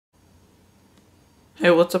Hey,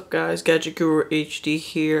 what's up guys, Gadget Guru HD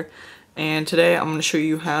here, and today I'm going to show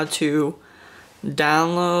you how to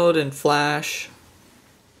download and flash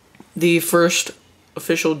the first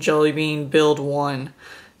official Jelly Bean Build 1.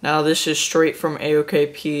 Now this is straight from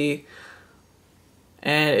AOKP,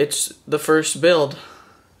 and it's the first build.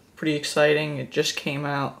 Pretty exciting. It just came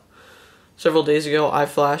out several days ago. I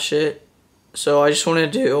flashed it, so I just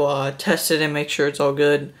wanted to test it and make sure it's all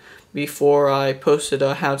good before I posted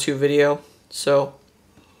a how-to video. So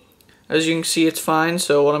as you can see, it's fine.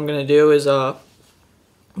 So what I'm going to do is I'm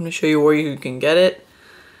going to show you where you can get it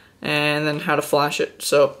and then how to flash it.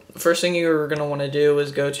 So the first thing you're going to want to do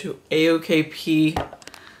is go to AOKP.co.com.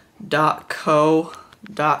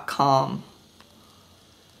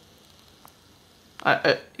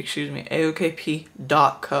 Excuse me,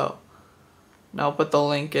 AOKP.co. Now I'll put the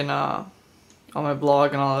link in on my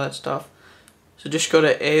blog and all that stuff. So just go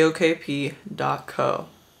to AOKP.co.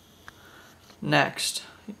 Next,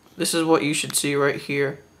 this is what you should see right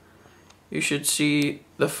here. You should see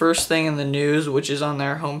the first thing in the news, which is on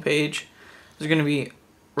their homepage, is going to be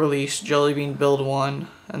released Jelly Bean Build 1,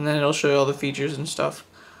 and then it'll show you all the features and stuff.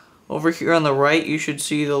 Over here on the right, you should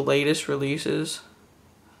see the latest releases.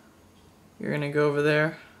 You're going to go over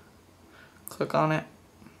there, click on it.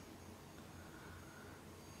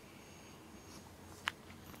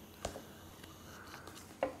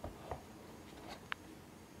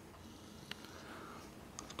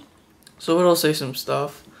 So it'll say some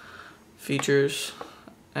stuff, features,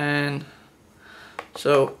 and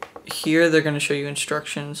so here they're going to show you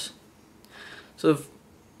instructions. So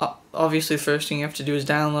obviously the first thing you have to do is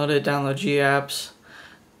download it, download G-apps,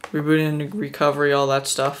 reboot into recovery, all that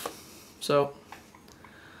stuff. So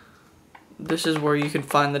this is where you can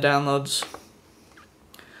find the downloads.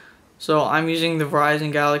 So I'm using the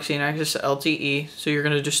Samsung Galaxy Nexus LTE, so you're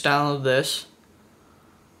going to just download this.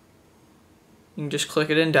 You can just click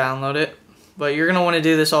it and download it, but you're going to want to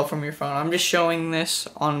do this all from your phone. I'm just showing this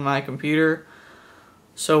on my computer,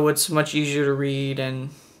 so it's much easier to read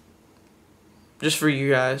and just for you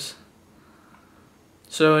guys.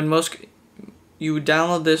 So you would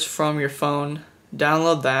download this from your phone,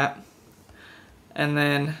 download that, and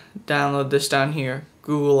then download this down here,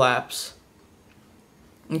 Google Apps.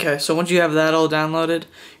 Okay, so once you have that all downloaded,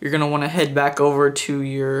 you're going to want to head back over to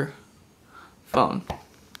your phone.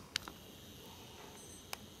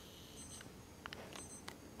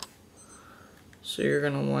 So you're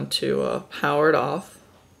going to want to power it off.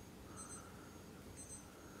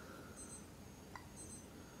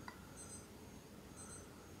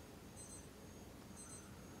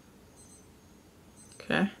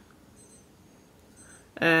 Okay.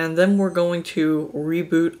 And then we're going to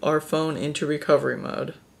reboot our phone into recovery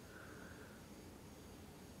mode.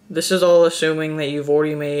 This is all assuming that you've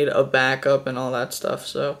already made a backup and all that stuff,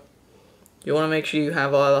 so you want to make sure you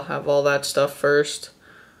have all that stuff first.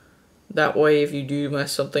 That way, if you do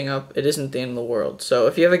mess something up, it isn't the end of the world. So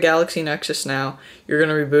if you have a Galaxy Nexus now, you're going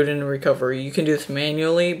to reboot into recovery. You can do this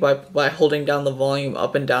manually by holding down the volume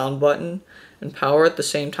up and down button and power at the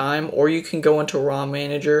same time, or you can go into ROM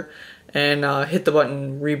Manager and hit the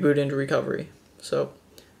button reboot into recovery. So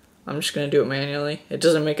I'm just going to do it manually. It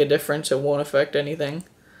doesn't make a difference. It won't affect anything.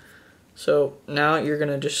 So now you're going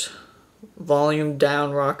to just volume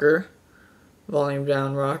down rocker,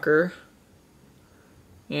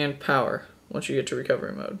 and power once you get to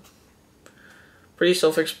recovery mode. Pretty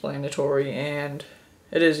self-explanatory, and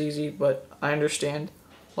it is easy, but I understand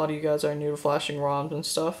a lot of you guys are new to flashing ROMs and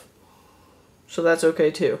stuff, so that's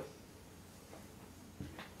okay too.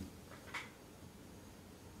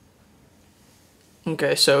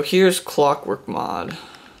 Okay, so here's Clockwork Mod.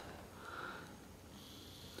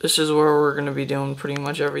 This is where we're going to be doing pretty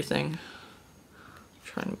much everything.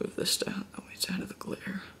 Try and move this down. Oh, it's out of the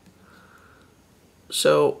glare.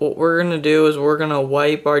 So what we're going to do is we're going to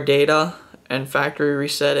wipe our data and factory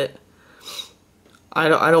reset it. I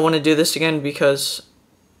don't want to do this again because,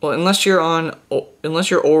 well, unless you're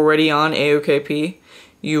already on AOKP,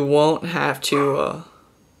 you won't have to.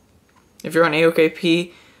 If you're on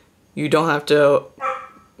AOKP, you don't have to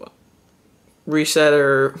reset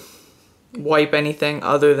or wipe anything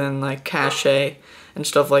other than like cache and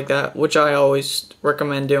stuff like that, which I always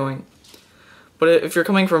recommend doing. But if you're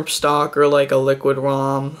coming from stock or like a liquid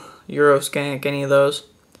ROM, Euroscank, any of those,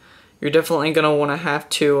 you're definitely gonna want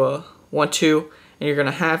to and you're gonna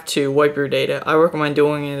have to wipe your data. I recommend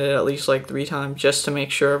doing it at least like 3 times just to make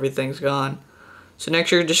sure everything's gone. So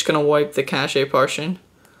next you're just gonna wipe the cache portion.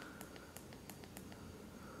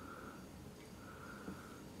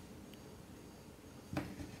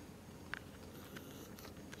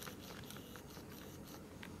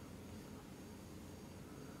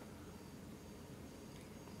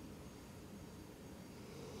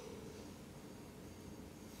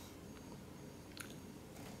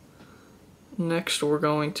 Next we're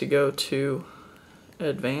going to go to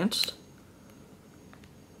Advanced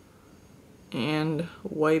and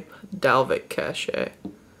wipe Dalvik cache.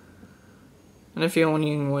 And if you want,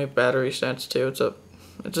 you can wipe battery stats too.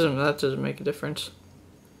 That doesn't make a difference.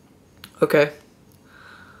 Okay.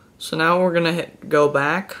 So now we're gonna go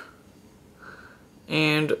back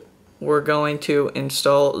and we're going to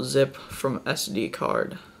install zip from SD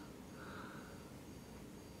card.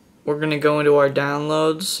 We're gonna go into our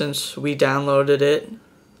downloads since we downloaded it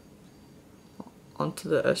onto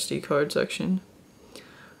the SD card section.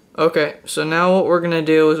 Okay, so now what we're gonna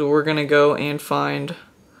do is we're gonna go and find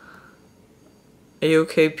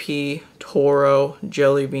AOKP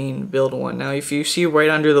Jelly Bean Build 1. Now if you see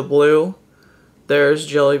right under the blue, there's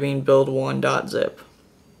Jelly Bean Build 1.zip.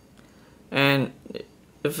 And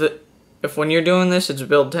if when you're doing this it's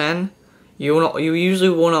build 10, you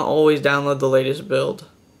usually wanna always download the latest build.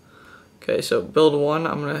 Okay, so build 1,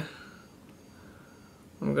 I'm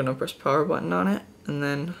gonna press power button on it and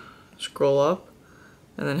then scroll up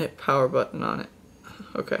and then hit power button on it.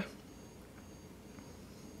 Okay.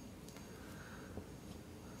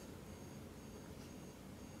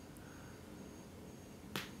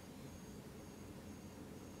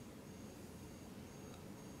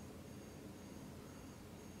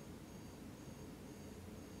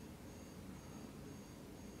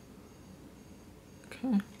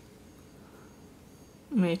 Okay.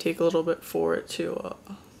 It may take a little bit for it to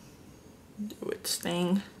do its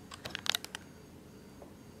thing.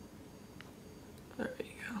 There you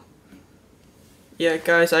go. Yeah,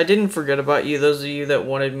 guys, I didn't forget about you. Those of you that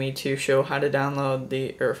wanted me to show how to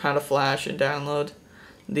download or how to flash and download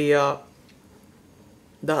the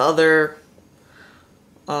other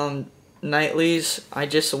nightlies. I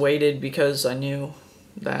just waited because I knew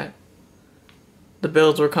that the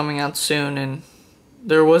builds were coming out soon and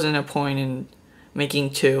there wasn't a point in making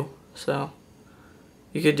two, so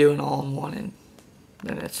you could do an all-in-one and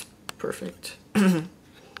then it's perfect. So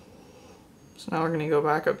now we're going to go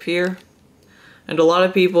back up here, and a lot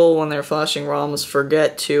of people when they're flashing ROMs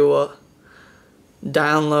forget to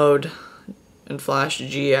download and flash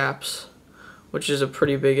G apps, which is a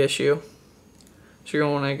pretty big issue. So you're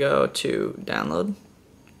going to want to go to download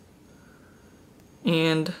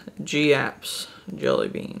and G apps Jelly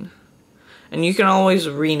Bean. And you can always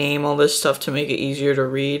rename all this stuff to make it easier to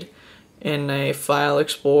read in a file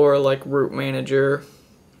explorer like Root Manager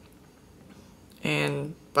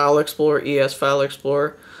and File Explorer, ES File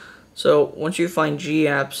Explorer. So once you find G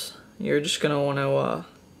apps, you're just going to want to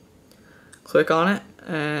click on it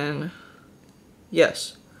and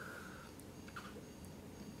yes.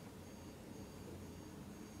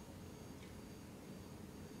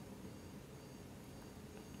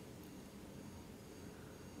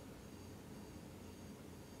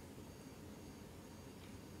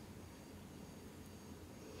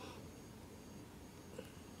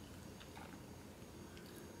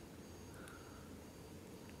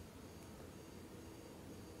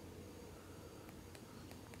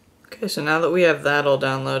 Okay, so now that we have that all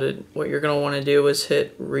downloaded, what you're going to want to do is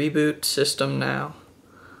hit Reboot System Now.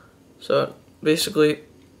 So basically,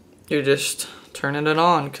 you're just turning it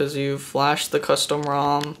on because you flashed the custom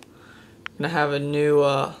ROM. You're going to have a new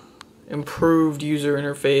improved user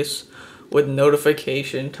interface with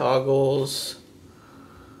notification toggles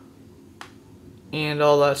and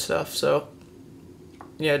all that stuff. So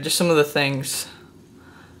yeah, just some of the things.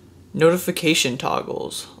 Notification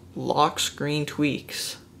toggles, lock screen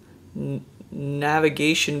tweaks,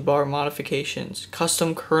 navigation bar modifications,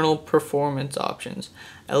 custom kernel performance options,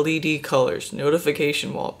 LED colors,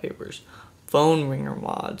 notification wallpapers, phone ringer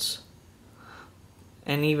mods,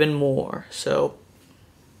 and even more. So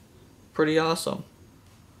pretty awesome.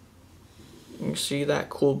 You can see that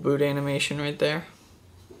cool boot animation right there.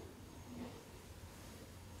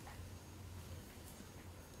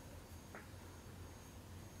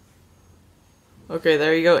 Okay,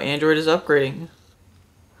 there you go. Android is upgrading.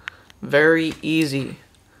 Very easy.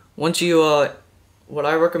 Once you, what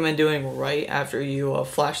I recommend doing right after you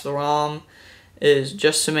flash the ROM is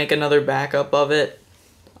just to make another backup of it.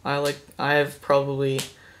 I have probably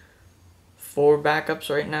 4 backups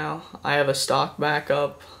right now. I have a stock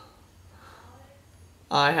backup.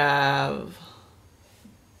 I have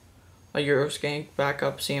a Euroskank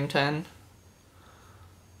backup CM10.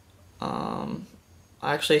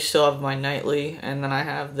 I actually still have my nightly, and then I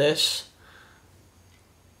have this.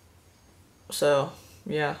 So,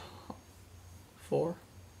 yeah, 4.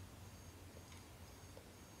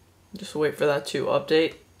 Just wait for that to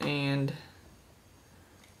update, and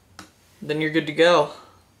then you're good to go.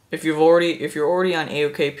 If you're already on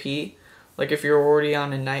AOKP, like if you're already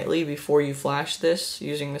on a nightly before you flash this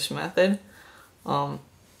using this method,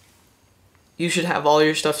 You should have all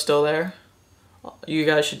your stuff still there. You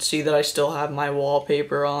guys should see that I still have my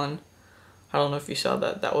wallpaper on. I don't know if you saw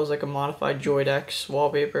that. That was like a modified Joydex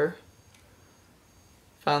wallpaper.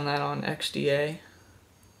 Found that on XDA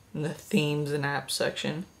in the themes and apps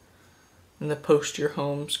section. In the post your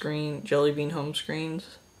home screen, Jelly Bean home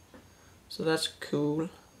screens. So that's cool.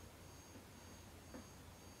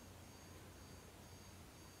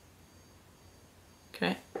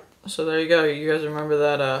 Okay, so there you go. You guys remember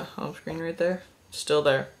that home screen right there? It's still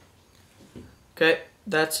there. Okay,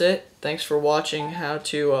 that's it. Thanks for watching how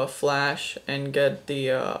to flash and get the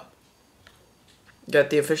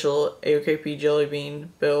official AOKP Jelly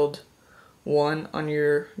Bean Build 1 on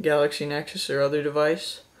your Galaxy Nexus or other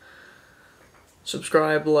device.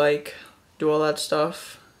 Subscribe, like, do all that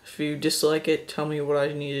stuff. If you dislike it, tell me what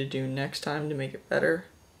I need to do next time to make it better.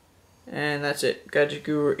 And that's it. Gadget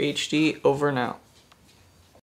Guru HD over and out.